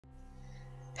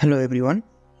Hello everyone,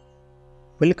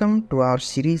 welcome to our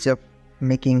series of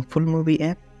making full movie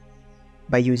app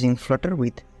by using Flutter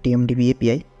with tmdb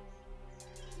API.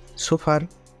 So far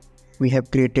we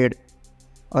have created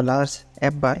a large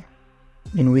app bar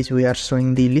in which we are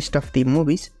showing the list of the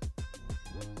movies.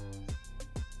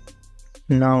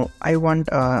 Now I want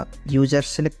a user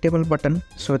selectable button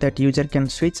so that user can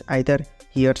switch either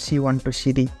he or she want to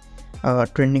see the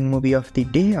trending movie of the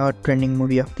day or trending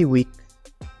movie of the week.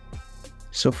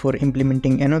 So for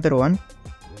implementing another one,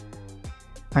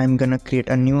 I'm gonna create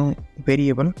a new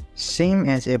variable same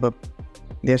as above.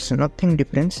 There's nothing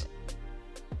difference.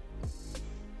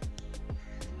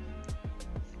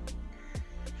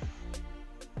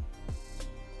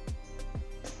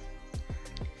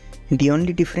 The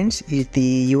only difference is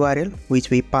the URL which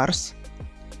we parse,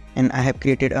 and I have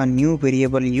created a new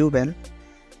variable uval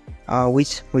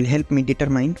which will help me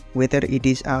determine whether it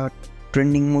is a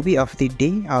trending movie of the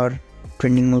day or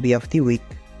trending movie of the week.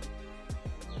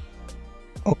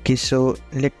 Okay, so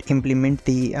let's implement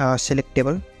the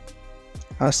selectable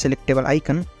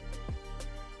icon,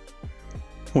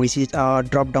 which is a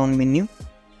drop down menu.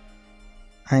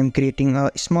 I am creating a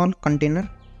small container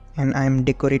and I am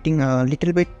decorating a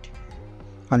little bit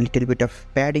of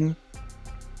padding,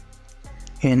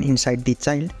 and inside the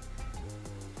child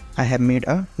I have made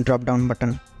a drop down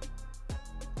button.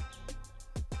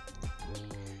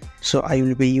 So I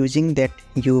will be using that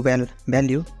uval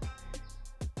value,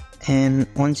 and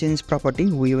onChange property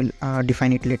we will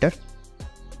define it later.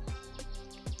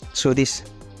 So this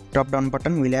drop down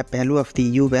button will have value of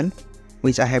the uval,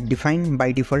 which I have defined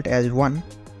by default as 1.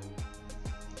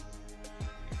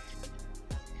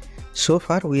 So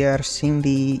far we are seeing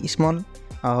the small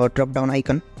drop down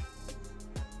icon.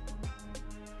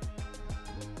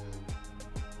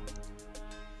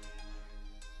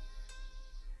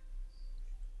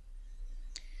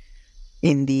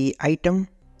 In the item,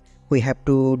 we have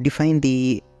to define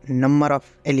the number of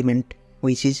element,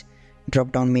 which is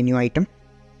drop down menu item,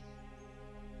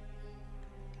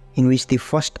 in which the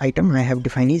first item I have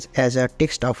defined is as a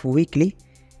text of weekly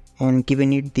and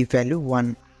given it the value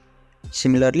 1.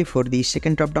 Similarly, for the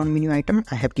second drop down menu item,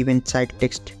 I have given child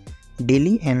text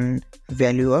daily and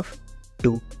value of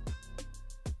 2.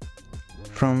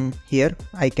 From here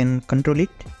I can control it.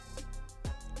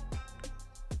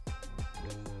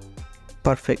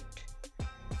 Perfect.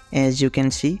 As you can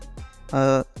see,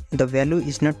 the value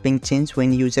is not being changed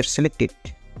when user select it.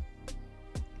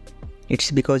 It's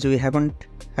because we haven't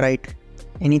write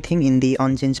anything in the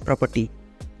onChange property.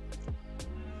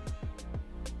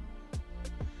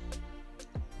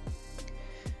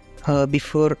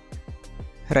 Before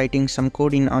writing some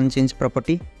code in onChange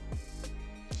property,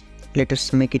 let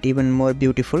us make it even more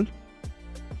beautiful.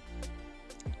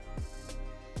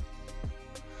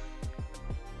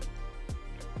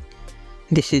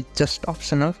 This is just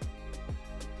optional.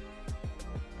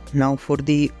 Now for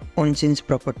the onChange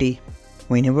property,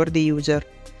 whenever the user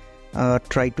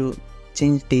try to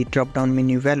change the drop down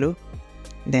menu value,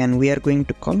 then we are going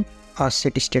to call a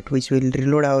setState, which will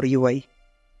reload our UI.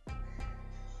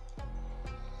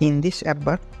 In this app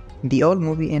bar, the all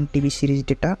movie and TV series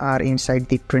data are inside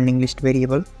the trending list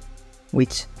variable,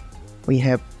 which we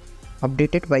have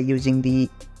updated by using the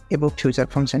above future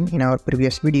function in our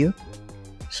previous video.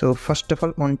 So first of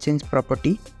all, onChange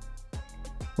property,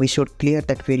 we should clear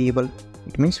that variable.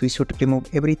 It means we should remove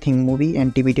everything movie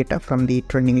and TV data from the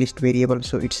trending list variable,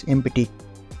 so it's empty.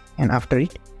 And after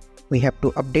it, we have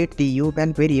to update the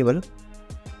uval variable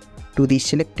to the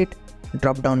selected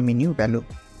drop down menu value.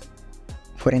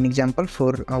 For an example,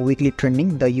 for a weekly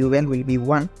trending, the uval will be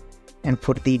 1, and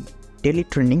for the daily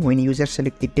trending, when user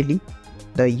select the daily,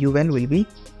 the uval will be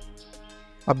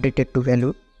updated to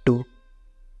value 2.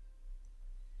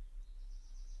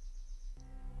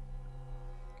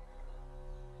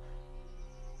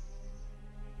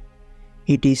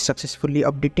 It is successfully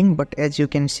updating, but as you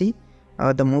can see,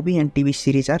 the movie and TV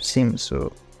series are same,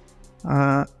 so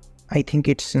I think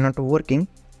it's not working.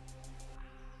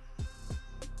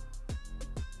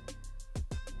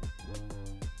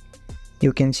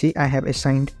 You can see I have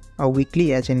assigned a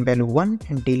weekly as in value 1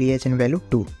 and daily as in value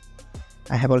 2.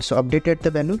 I have also updated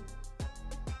the value,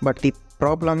 but the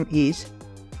problem is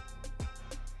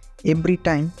every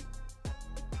time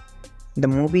the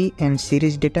movie and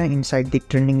series data inside the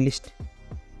trending list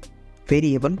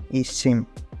variable is same.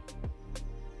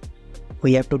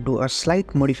 We have to do a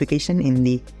slight modification in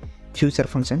the future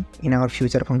function, in our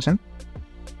future function.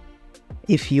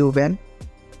 If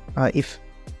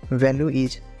value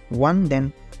is 1,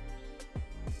 then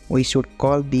we should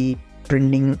call the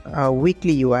trending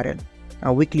weekly URL,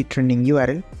 a weekly trending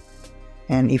URL,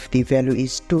 and if the value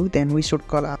is 2, then we should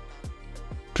call up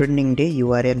trending day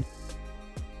URL.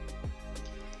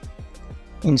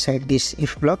 Inside this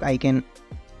if block, I can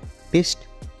paste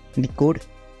the code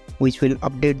which will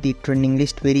update the trending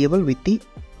list variable with the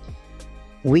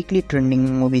weekly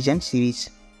trending movies and series.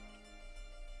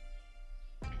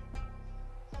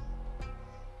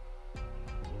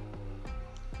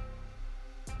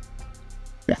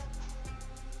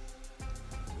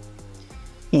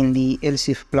 In the else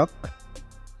if block,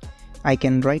 I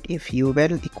can write if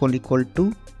uval equal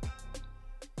to,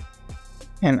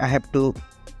 and I have to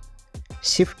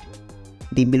shift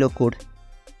the below code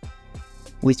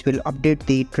which will update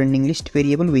the trending list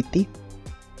variable with the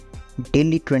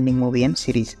daily trending movie and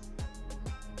series.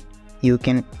 You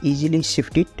can easily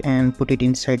shift it and put it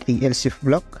inside the else if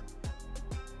block.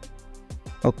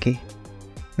 Okay,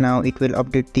 now it will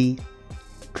update the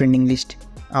trending list,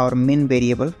 our main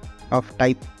variable of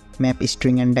type map,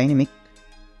 string and dynamic.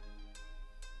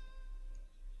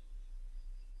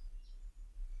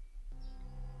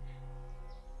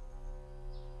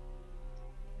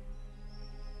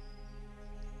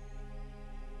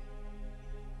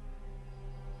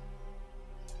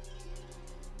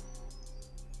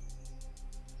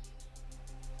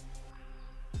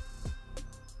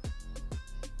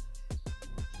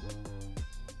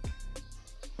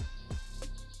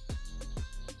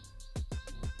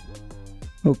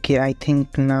 Okay, I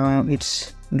think now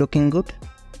it's looking good.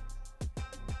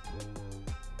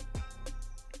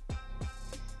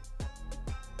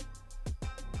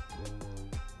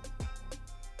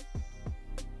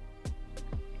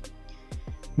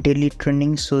 Daily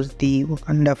trending shows the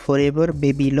Wakanda Forever,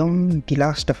 Babylon, The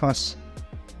Last of Us.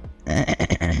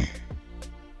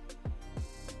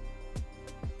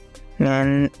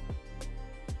 And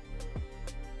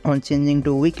on changing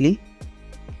to weekly,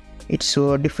 it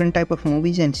shows a different type of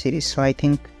movies and series, so I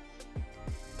think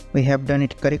we have done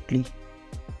it correctly.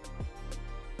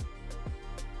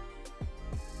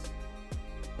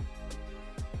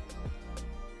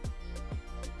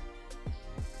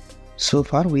 So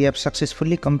far we have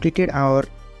successfully completed our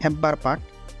app bar part.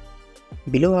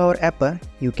 Below our app bar,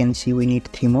 you can see we need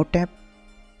 3 more tabs.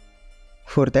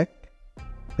 For that,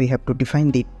 we have to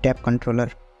define the tab controller.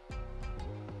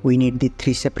 We need the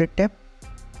 3 separate tabs,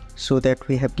 so that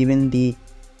we have given the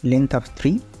length of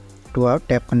 3 to our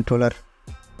tab controller.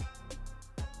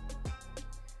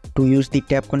 To use the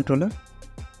tab controller,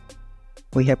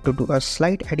 we have to do a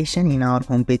slight addition in our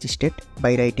homepage state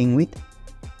by writing with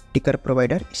ticker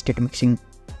provider state mixing.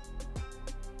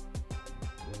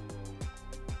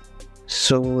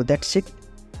 So that's it.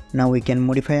 Now we can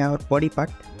modify our body part.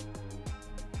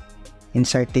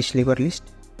 Inside this sliver list,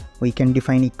 we can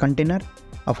define a container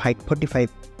of height 45.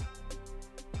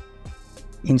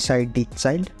 Inside the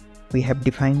child, we have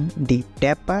defined the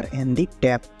tab bar and the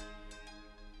tab.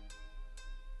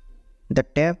 The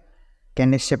tab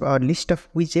can accept our list of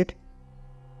widgets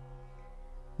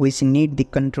which need the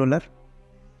controller.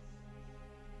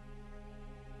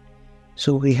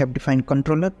 So we have defined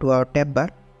controller to our tab bar,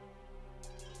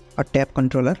 a tab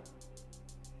controller.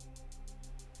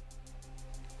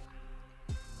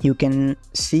 You can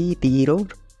see the error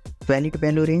valid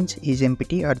value range is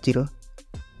empty or 0.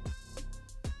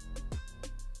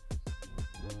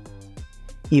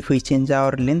 If we change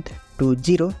our length to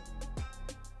 0,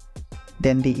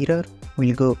 then the error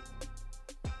will go.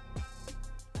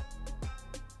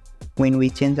 When we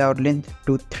change our length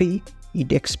to 3,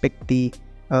 it expects the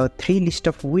 3 list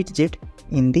of widgets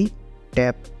in the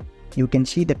tab. You can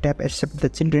see the tab accept the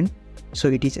children, so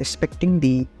it is expecting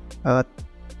the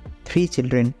 3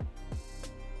 children.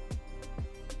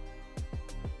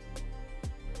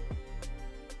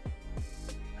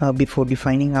 Before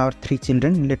defining our 3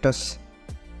 children, let us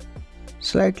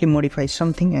slightly modify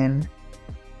something and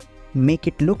make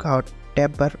it look our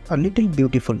tab bar a little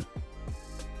beautiful.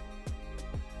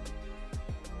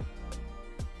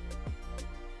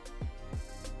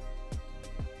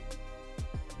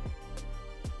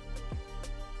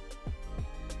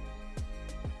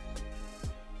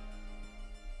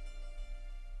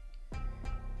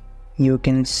 You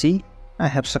can see I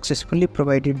have successfully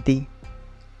provided the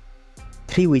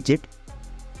 3 widgets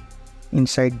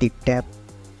inside the tab.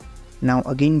 Now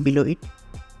again below it,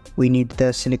 we need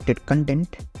the selected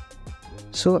content.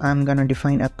 So I'm gonna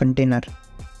define a container.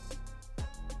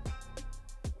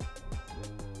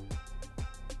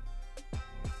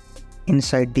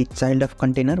 Inside the child of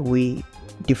container, we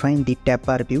define the tab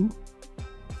bar view.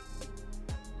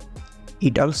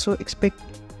 It also expects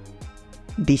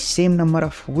the same number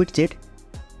of widgets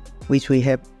which we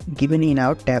have given in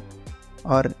our tab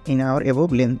or in our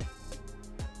above length.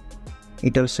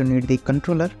 It also needs the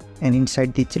controller and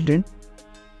inside the children,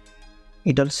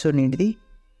 it also need the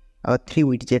 3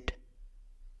 widget.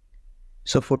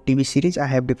 So for TV series, I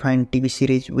have defined TV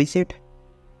series widget.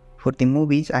 For the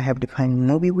movies, I have defined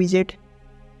movie widget.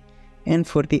 And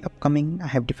for the upcoming, I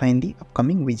have defined the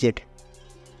upcoming widget.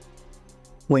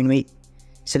 When we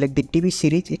select the TV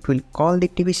series, it will call the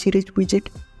TV series widget.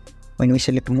 When we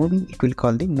select movie, it will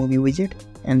call the movie widget,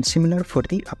 and similar for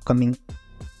the upcoming.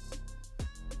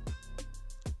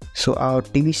 So our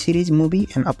TV series, movie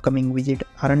and upcoming widget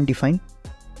are undefined.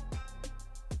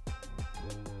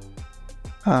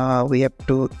 We have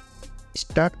to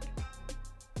start.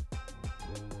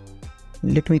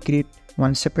 Let me create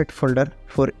one separate folder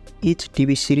for each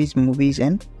TV series, movies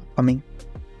and upcoming,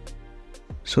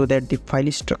 so that the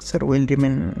file structure will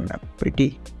remain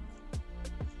pretty.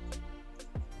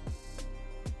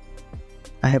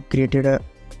 I have created a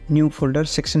new folder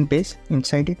section page.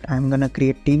 Inside it, I am gonna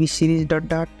create TV series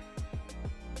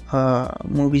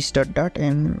movies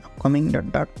and upcoming .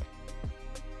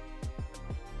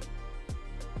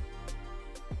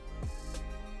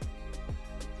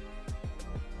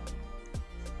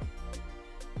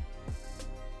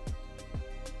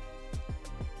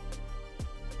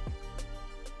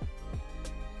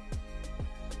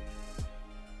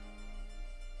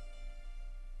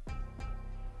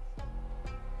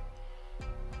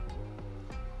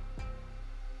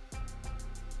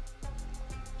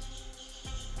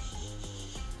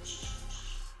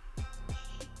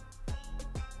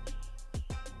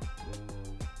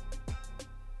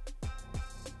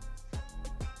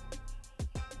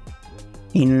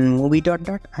 In movie .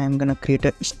 I am gonna create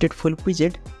a stateful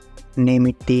widget, name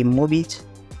it the movies.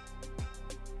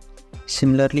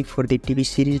 Similarly for the TV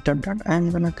series . I am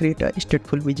gonna create a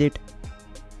stateful widget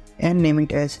and name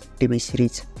it as TV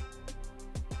series.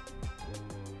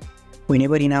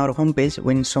 Whenever in our home page,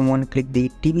 when someone click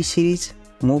the TV series,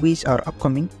 movies or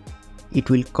upcoming, it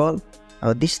will call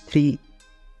these 3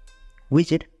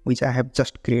 widget which I have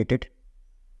just created.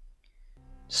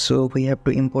 So we have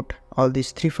to import all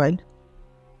these 3 files.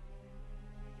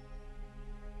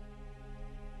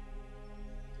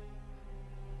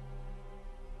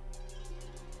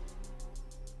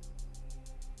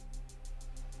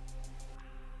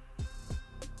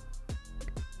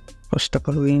 First of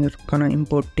all, we are gonna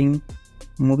importing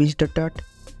movies .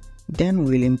 Then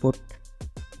we'll import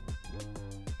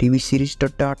TV series .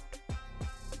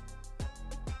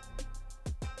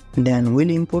 Then we'll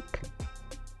import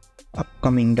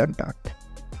upcoming .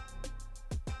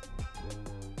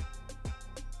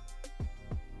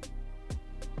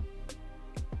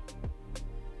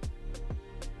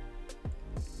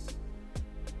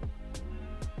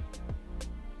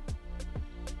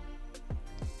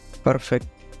 Perfect.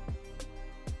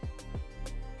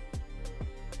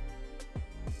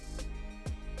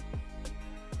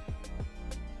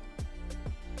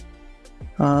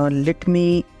 Let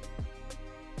me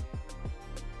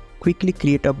quickly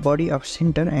create a body of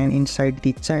center, and inside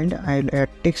the child I'll add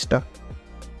text of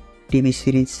TV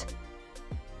series,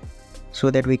 so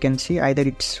that we can see either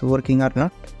it's working or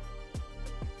not.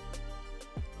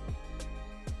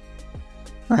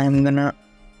 I'm gonna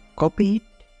copy it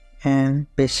and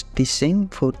paste the same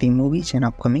for the movies and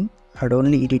upcoming. I'd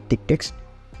only edit the text.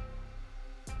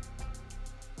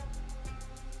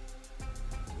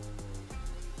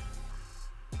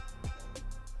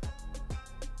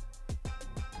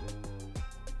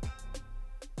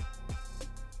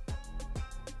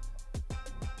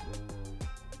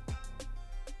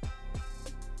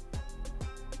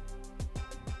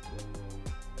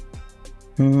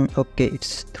 Okay,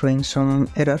 it's throwing some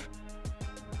error.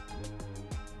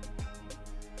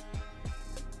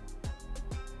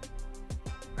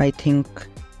 I think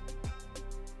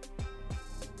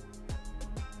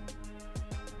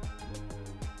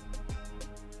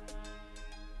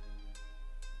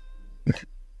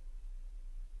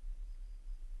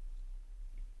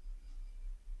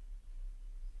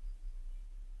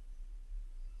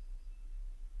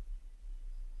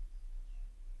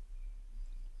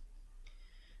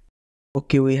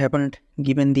okay, we haven't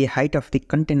given the height of the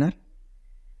container.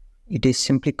 It is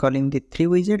simply calling the 3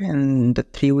 widget, and the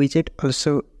 3 widget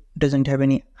also doesn't have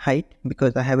any height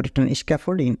because I have written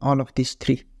scaffold in all of these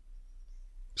 3.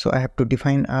 So I have to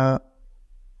define a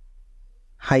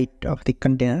height of the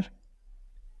container.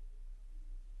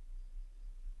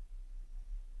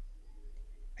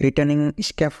 Returning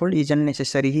scaffold is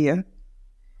unnecessary here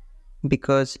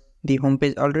because the home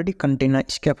page already contains a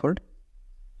scaffold.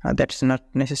 That's not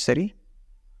necessary.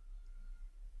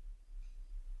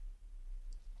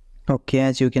 Okay,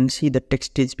 as you can see, the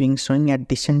text is being showing at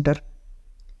the center.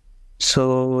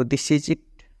 So this is it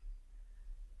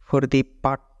for the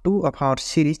part 2 of our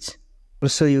series.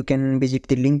 Also, you can visit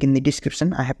the link in the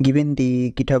description. I have given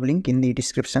the GitHub link in the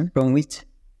description, from which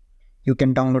you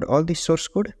can download all the source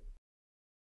code